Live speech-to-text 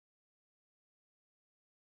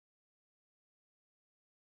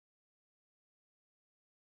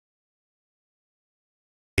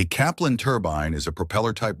Kaplan turbine is a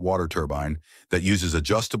propeller-type water turbine that uses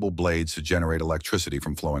adjustable blades to generate electricity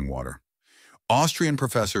from flowing water. Austrian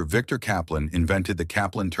professor Viktor Kaplan invented the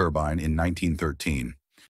Kaplan turbine in 1913.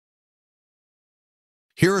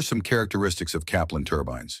 Here are some characteristics of Kaplan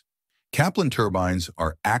turbines. Kaplan turbines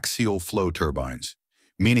are axial flow turbines,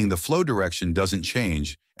 meaning the flow direction doesn't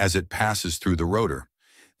change as it passes through the rotor.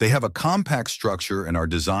 They have a compact structure and are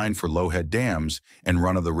designed for low-head dams and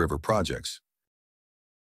run-of-the-river projects.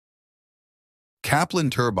 Kaplan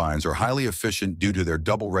turbines are highly efficient due to their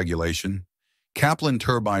double regulation. Kaplan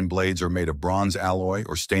turbine blades are made of bronze alloy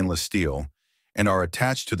or stainless steel and are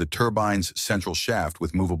attached to the turbine's central shaft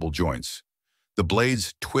with movable joints. The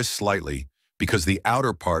blades twist slightly because the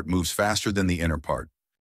outer part moves faster than the inner part.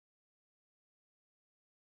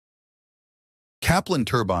 Kaplan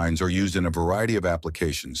turbines are used in a variety of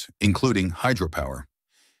applications, including hydropower.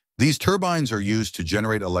 These turbines are used to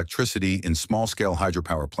generate electricity in small-scale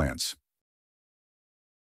hydropower plants.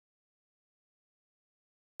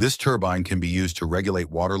 This turbine can be used to regulate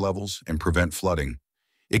water levels and prevent flooding.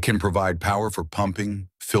 It can provide power for pumping,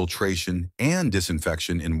 filtration, and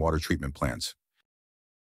disinfection in water treatment plants.